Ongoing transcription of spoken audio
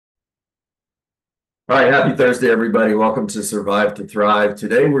All right, happy Thursday, everybody. Welcome to Survive to Thrive.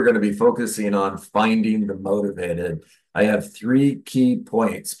 Today, we're going to be focusing on finding the motivated. I have three key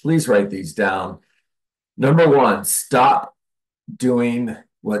points. Please write these down. Number one, stop doing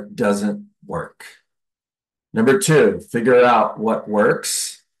what doesn't work. Number two, figure out what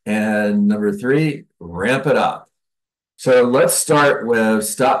works. And number three, ramp it up. So let's start with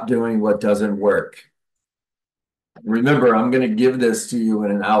stop doing what doesn't work. Remember, I'm going to give this to you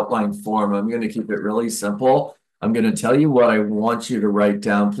in an outline form. I'm going to keep it really simple. I'm going to tell you what I want you to write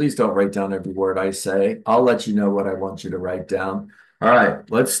down. Please don't write down every word I say. I'll let you know what I want you to write down. All right,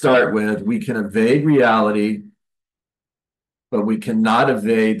 let's start with we can evade reality, but we cannot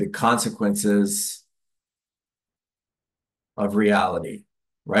evade the consequences of reality.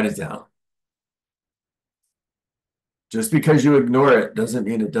 Write it down. Just because you ignore it doesn't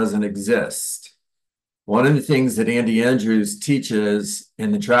mean it doesn't exist. One of the things that Andy Andrews teaches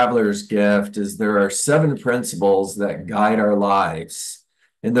in The Traveler's Gift is there are 7 principles that guide our lives.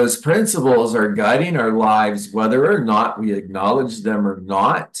 And those principles are guiding our lives whether or not we acknowledge them or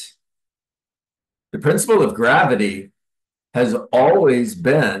not. The principle of gravity has always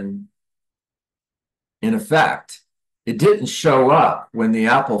been in effect. It didn't show up when the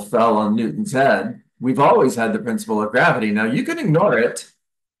apple fell on Newton's head. We've always had the principle of gravity. Now, you can ignore it,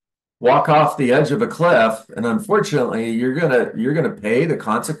 walk off the edge of a cliff, and unfortunately, you're gonna pay the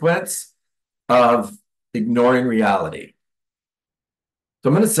consequence of ignoring reality. So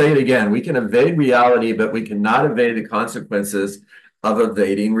I'm going to say it again. We can evade reality, but we cannot evade the consequences of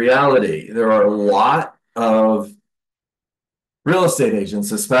evading reality. There are a lot of real estate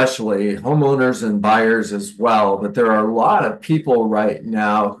agents, especially homeowners and buyers as well, but there are a lot of people right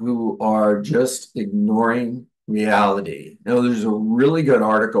now who are just ignoring reality. There's a really good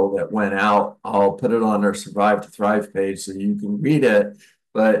article that went out. I'll put it on our Survive to Thrive page so you can read it,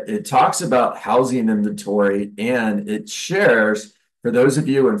 but it talks about housing inventory, and it shares, for those of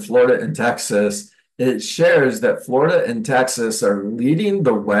you in Florida and Texas, it shares that Florida and Texas are leading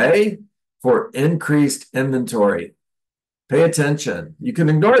the way for increased inventory. Pay attention. You can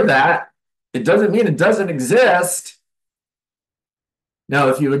ignore that. It doesn't mean it doesn't exist. Now,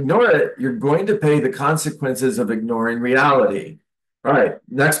 if you ignore it, you're going to pay the consequences of ignoring reality. All right,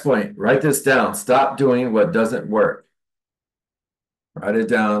 next point. Write this down. Stop doing what doesn't work. Write it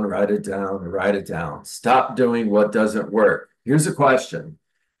down, write it down, write it down. Stop doing what doesn't work. Here's a question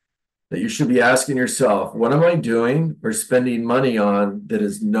that you should be asking yourself. What am I doing or spending money on that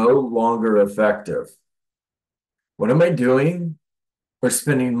is no longer effective? What am I doing or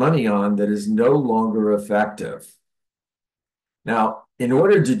spending money on that is no longer effective? Now, in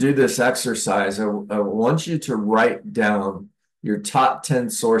order to do this exercise, I want you to write down your top 10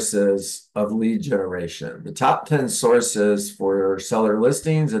 sources of lead generation, the top 10 sources for seller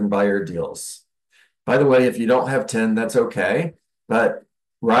listings and buyer deals. By the way, if you don't have 10, that's okay, but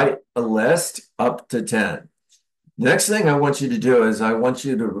write a list up to 10. The next thing I want you to do is I want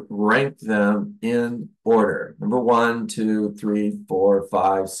you to rank them in order. Number 1, 2, 3, 4,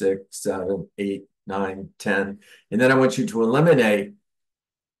 5, 6, 7, 8, 9, 10. And then I want you to eliminate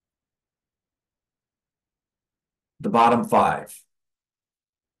the bottom 5.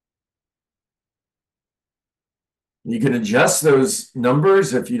 You can adjust those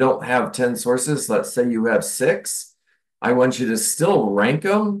numbers if you don't have 10 sources. Let's say you have 6. I want you to still rank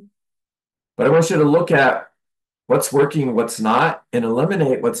them, but I want you to look at what's working, what's not, and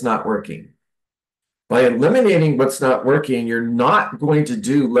eliminate what's not working. By eliminating what's not working, you're not going to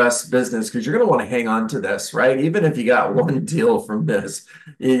do less business because you're going to want to hang on to this, right? Even if you got one deal from this,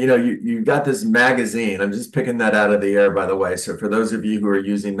 you got this magazine. I'm just picking that out of the air, by the way. So for those of you who are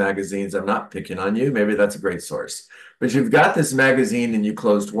using magazines, I'm not picking on you. Maybe that's a great source. But you've got this magazine and you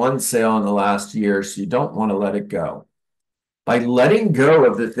closed one sale in the last year, so you don't want to let it go. By letting go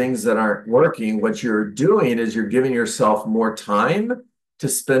of the things that aren't working, what you're doing is you're giving yourself more time to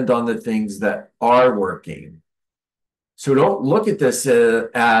spend on the things that are working. So don't look at this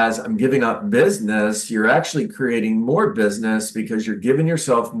as I'm giving up business. You're actually creating more business because you're giving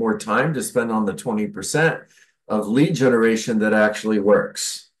yourself more time to spend on the 20% of lead generation that actually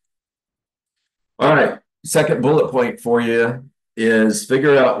works. All right, second bullet point for you is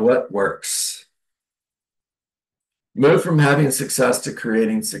figure out what works. Move from having success to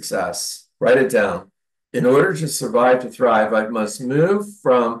creating success. Write it down. In order to survive to thrive, I must move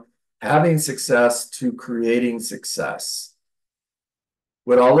from having success to creating success.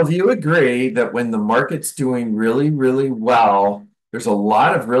 Would all of you agree that when the market's doing really, really well, there's a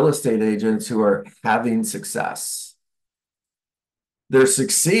lot of real estate agents who are having success? they're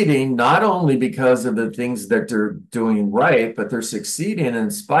succeeding not only because of the things that they're doing right, but they're succeeding in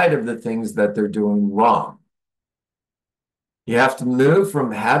spite of the things that they're doing wrong. You have to move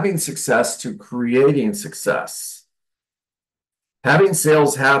from having success to creating success. Having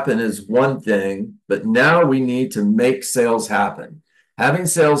sales happen is one thing, but now we need to make sales happen. Having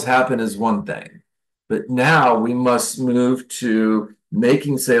sales happen is one thing, but now we must move to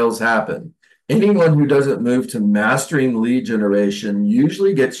making sales happen. Anyone who doesn't move to mastering lead generation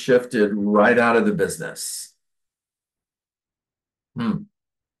usually gets shifted right out of the business.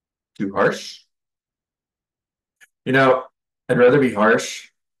 Too harsh? You know, I'd rather be harsh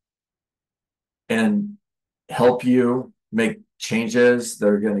and help you make changes that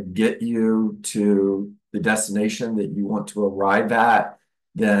are going to get you to the destination that you want to arrive at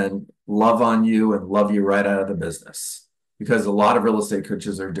than love on you and love you right out of the business. Because a lot of real estate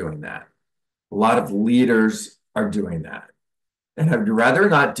coaches are doing that. A lot of leaders are doing that. And I'd rather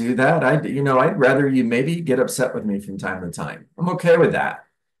not do that. I'd rather you maybe get upset with me from time to time. I'm okay with that.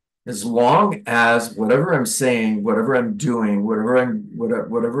 As long as whatever I'm saying, whatever I'm doing,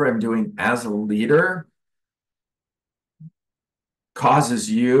 whatever I'm doing as a leader causes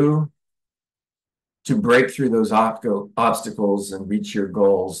you to break through those obstacles and reach your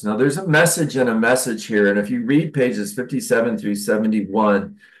goals. Now, there's a message and a message here. And if you read pages 57 through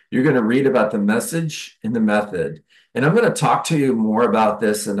 71, you're going to read about the message and the method. And I'm going to talk to you more about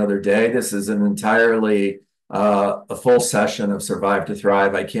this another day. This is an entirely a full session of Survive to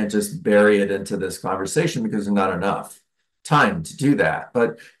Thrive. I can't just bury it into this conversation because there's not enough time to do that.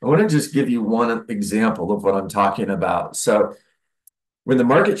 But I want to just give you one example of what I'm talking about. So when the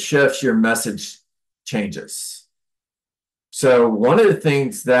market shifts, your message changes. So one of the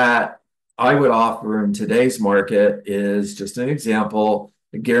things that I would offer in today's market is just an example.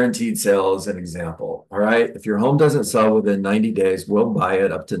 A guaranteed sale is an example. All right. If your home doesn't sell within 90 days, we'll buy it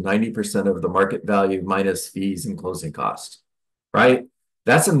up to 90% of the market value minus fees and closing costs. Right.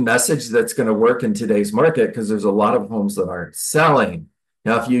 That's a message that's going to work in today's market because there's a lot of homes that aren't selling.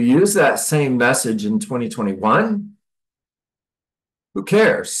 Now, if you use that same message in 2021, who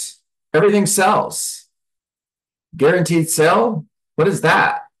cares? Everything sells. Guaranteed sale? What is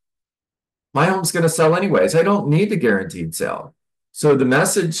that? My home's going to sell anyways. I don't need the guaranteed sale. So the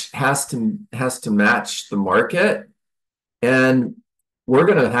message has to match the market. And we're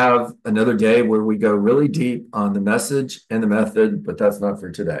going to have another day where we go really deep on the message and the method, but that's not for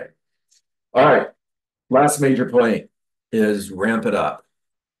today. All right. Last major point is ramp it up.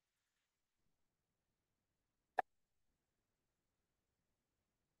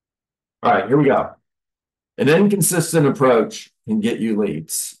 All right, here we go. An inconsistent approach can get you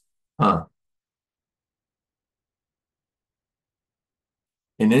leads. An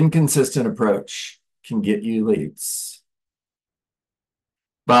inconsistent approach can get you leads.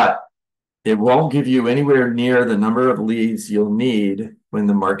 But it won't give you anywhere near the number of leads you'll need when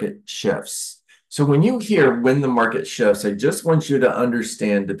the market shifts. So when you hear when the market shifts, I just want you to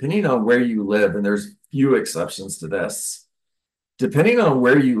understand, depending on where you live, and there's few exceptions to this, depending on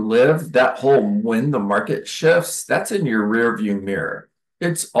where you live, that whole when the market shifts, that's in your rear view mirror.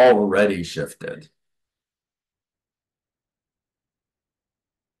 It's already shifted.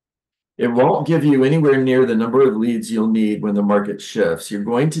 It won't give you anywhere near the number of leads you'll need when the market shifts. You're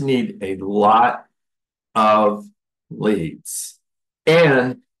going to need a lot of leads.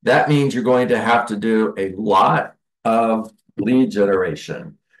 And that means you're going to have to do a lot of lead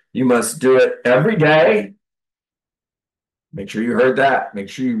generation. You must do it every day. Make sure you heard that. Make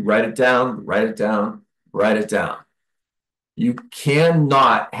sure you write it down, write it down, write it down. You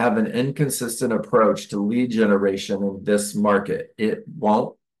cannot have an inconsistent approach to lead generation in this market. It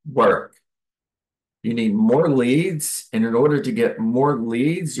won't work. You need more leads, and in order to get more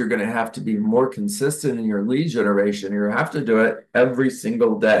leads, you're going to have to be more consistent in your lead generation. You have to do it every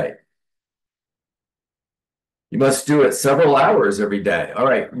single day. You must do it several hours every day. All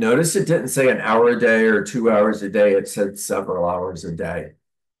right, notice it didn't say an hour a day or 2 hours a day. It said several hours a day.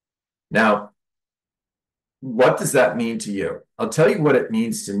 Now, what does that mean to you? I'll tell you what it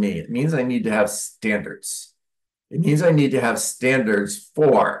means to me. It means I need to have standards. It means I need to have standards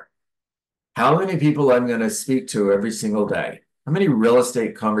for how many people I'm going to speak to every single day. How many real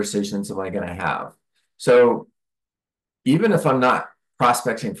estate conversations am I going to have? So even if I'm not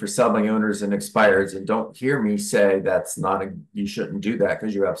prospecting for selling owners and expireds, and don't hear me say that's not you shouldn't do that,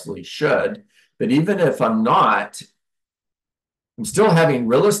 because you absolutely should. But even if I'm not, I'm still having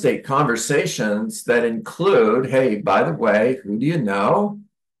real estate conversations that include, hey, by the way, who do you know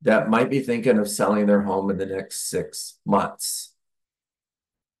that might be thinking of selling their home in the next 6 months?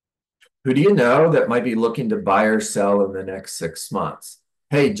 Who do you know that might be looking to buy or sell in the next 6 months?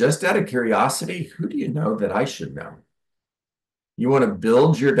 Hey, just out of curiosity, who do you know that I should know? You want to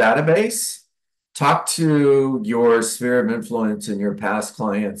build your database? Talk to your sphere of influence and your past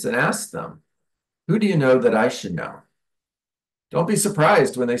clients and ask them, who do you know that I should know? Don't be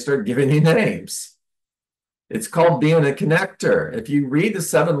surprised when they start giving you names. It's called being a connector. If you read The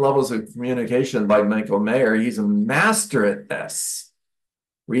 7 Levels of Communication by Michael Mayer, he's a master at this.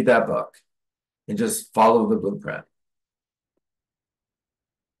 Read that book and just follow the blueprint.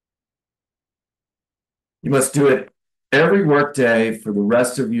 You must do it every workday for the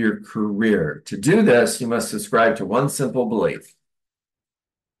rest of your career. To do this, you must subscribe to one simple belief.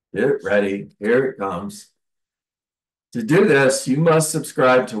 Get ready. Here it comes. To do this, you must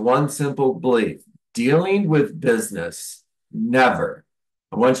subscribe to one simple belief. Dealing with business, never.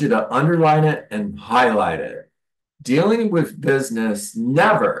 I want you to underline it and highlight it. Dealing with business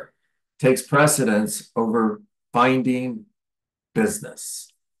never takes precedence over finding business.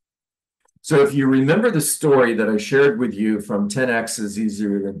 So if you remember the story that I shared with you from 10x is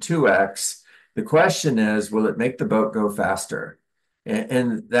easier than 2x, the question is, will it make the boat go faster?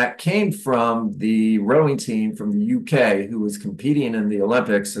 And that came from the rowing team from the UK who was competing in the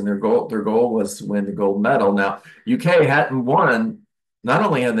Olympics, and their goal was to win the gold medal. Now, UK hadn't won, not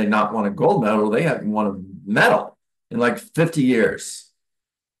only had they not won a gold medal, they hadn't won a medal in like 50 years.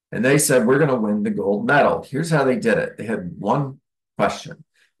 And they said, we're going to win the gold medal. Here's how they did it. They had one question.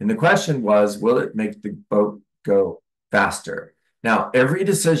 And the question was, will it make the boat go faster? Now, every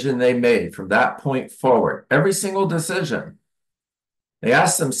decision they made from that point forward, every single decision, they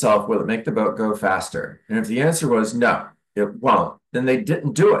asked themselves, will it make the boat go faster? And if the answer was no, it won't, then they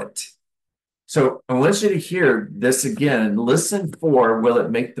didn't do it. So I want you to hear this again and listen for, will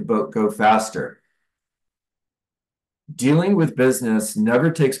it make the boat go faster? Dealing with business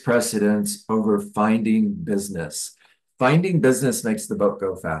never takes precedence over finding business. Finding business makes the boat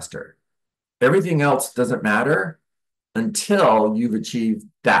go faster. Everything else doesn't matter until you've achieved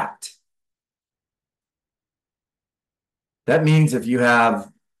that. That means if you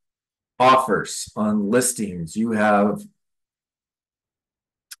have offers on listings, you have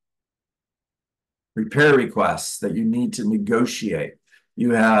repair requests that you need to negotiate,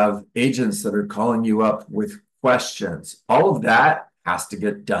 you have agents that are calling you up with questions, all of that has to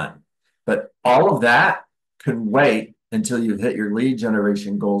get done. But all of that can wait until you've hit your lead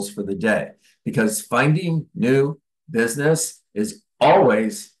generation goals for the day, because finding new business is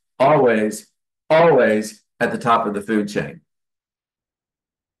always, always, always at the top of the food chain.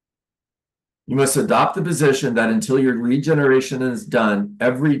 You must adopt the position that until your lead generation is done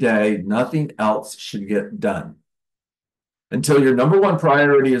every day, nothing else should get done. Until your number one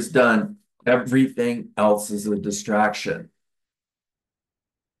priority is done, everything else is a distraction.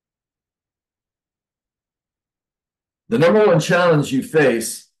 The number one challenge you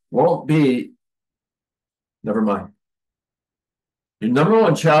face won't be, never mind. Your number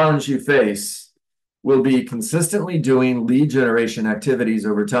one challenge you face will be consistently doing lead generation activities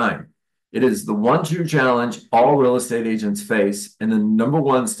over time. It is the one true challenge all real estate agents face, and the number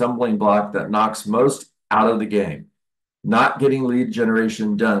one stumbling block that knocks most out of the game. Not getting lead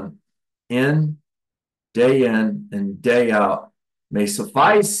generation done in and day out may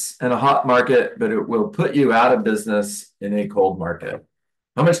suffice in a hot market, but it will put you out of business in a cold market.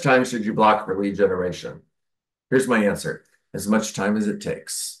 How much time should you block for lead generation? Here's my answer. As much time as it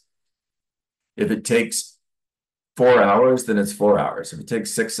takes. If it takes 4 hours, then it's 4 hours. If it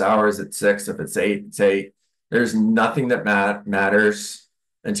takes 6 hours, it's 6. If it's 8, it's 8. There's nothing that matters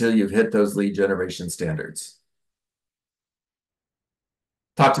until you've hit those lead generation standards.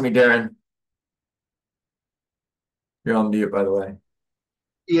 Talk to me, Darren. You're on mute, by the way.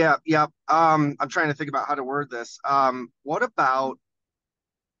 Yeah, yeah. I'm trying to think about how to word this. What about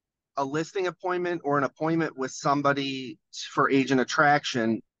a listing appointment or an appointment with somebody for agent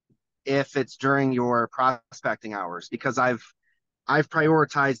attraction if it's during your prospecting hours? Because I've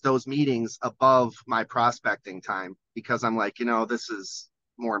prioritized those meetings above my prospecting time because I'm like, this is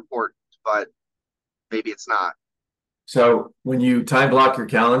more important, but maybe it's not. So when you time block your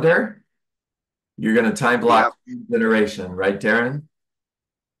calendar, you're going to time Yep, block lead generation, right, Darren?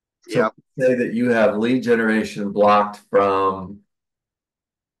 So yep, say that you have lead generation blocked from,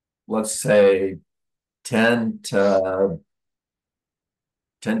 let's say, 10 to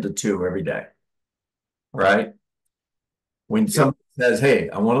 10 to 2 every day. All right. When yep, someone says, hey,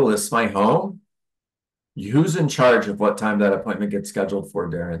 I want to list my home, who's in charge of what time that appointment gets scheduled for,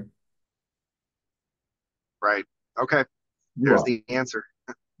 Darren? right. Okay, You there's are. the answer.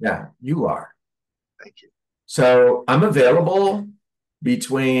 Yeah, you are. Thank you. So I'm available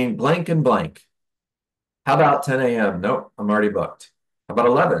between blank and blank. How about 10 a.m.? Nope, I'm already booked. How about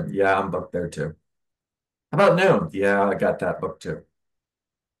 11? Yeah, I'm booked there too. How about noon? Yeah, I got that booked too.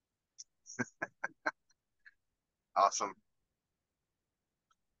 Awesome.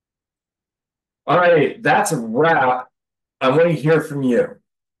 All right, that's a wrap. I want to hear from you.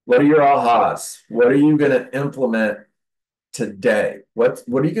 What are your ahas? What are you going to implement today? What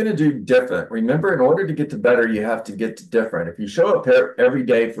are you going to do different? Remember, in order to get to better, you have to get to different. If you show up here every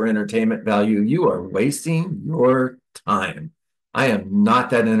day for entertainment value, you are wasting your time. I am not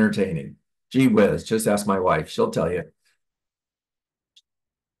that entertaining. Gee whiz, just ask my wife. She'll tell you.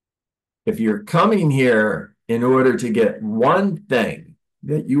 If you're coming here in order to get one thing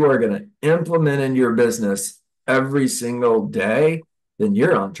that you are going to implement in your business every single day, then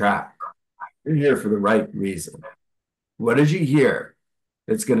you're on track. You're here for the right reason. What did you hear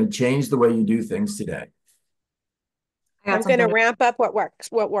that's going to change the way you do things today? I'm going to ramp up what works.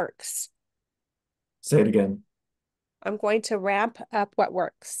 What works. Say it again. I'm going to ramp up what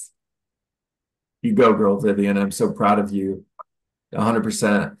works. You go, girl, Vivian. I'm so proud of you.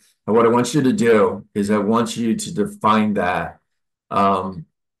 100%. And what I want you to do is I want you to define that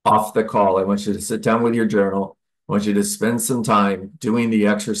off the call. I want you to sit down with your journal. I want you to spend some time doing the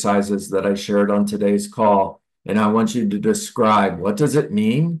exercises that I shared on today's call. And I want you to describe what does it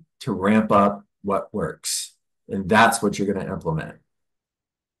mean to ramp up what works. And that's what you're going to implement.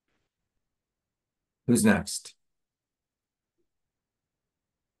 Who's next?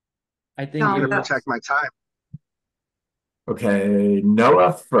 I think I'm going to protect my time. Okay,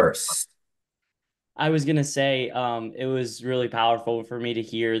 Noah first. I was gonna say, it was really powerful for me to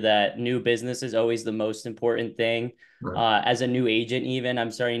hear that new business is always the most important thing. Right. As a new agent, even I'm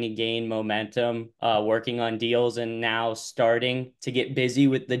starting to gain momentum, working on deals and now starting to get busy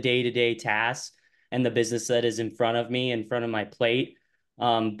with the day-to-day tasks and the business that is in front of me, in front of my plate.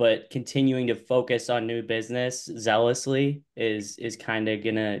 But continuing to focus on new business zealously is kind of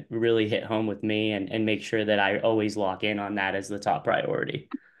gonna really hit home with me and make sure that I always lock in on that as the top priority.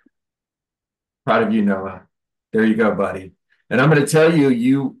 Proud of you, Noah. There you go, buddy. And I'm going to tell you,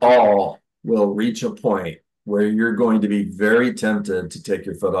 you all will reach a point where you're going to be very tempted to take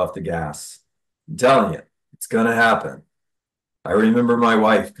your foot off the gas. I'm telling you, it's going to happen. I remember my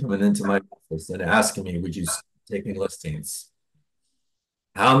wife coming into my office and asking me, would you take me listings?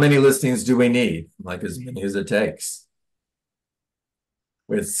 How many listings do we need? I'm like, as many as it takes.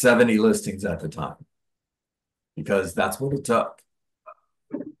 With 70 listings at the time, because that's what it took.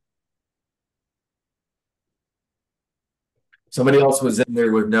 Somebody else was in there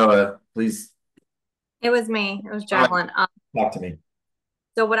with Noah. Please. It was me. It was Jacqueline. Talk to me.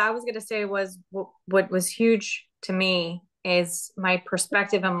 So what I was going to say was what was huge to me is my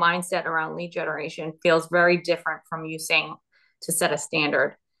perspective and mindset around lead generation feels very different from you saying to set a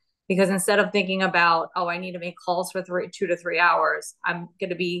standard. Because instead of thinking about, oh, I need to make calls for 2 to 3 hours, I'm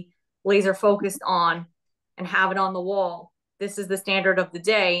going to be laser focused on and have it on the wall. This is the standard of the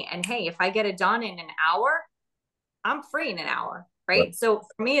day. And hey, if I get it done in an hour, I'm free in an hour, right? So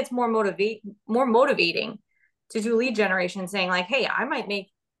for me, it's more motivating to do lead generation, saying like, hey, I might make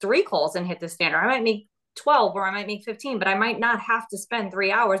 3 calls and hit the standard. I might make 12 or I might make 15, but I might not have to spend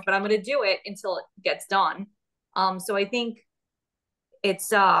 3 hours, but I'm going to do it until it gets done. So I think it's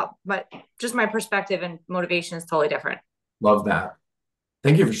but just my perspective and motivation is totally different. Love that.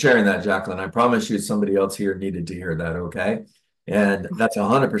 Thank you for sharing that, Jacqueline. I promise you somebody else here needed to hear that, okay? And that's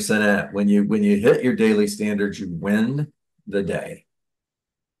 100% it. When you hit your daily standards, you win the day.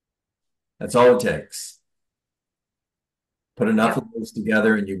 That's all it takes. Put enough of those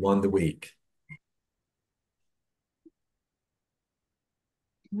together and you won the week.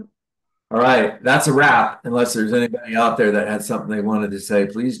 All right, that's a wrap. Unless there's anybody out there that had something they wanted to say,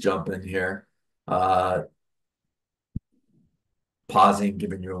 please jump in here. Pausing,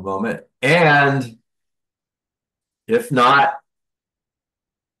 giving you a moment. And if not,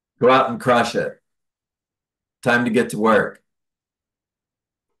 go out and crush it. Time to get to work.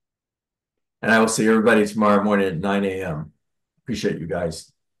 And I will see everybody tomorrow morning at 9 a.m. Appreciate you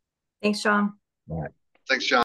guys. Thanks, Sean. All right. Thanks, John.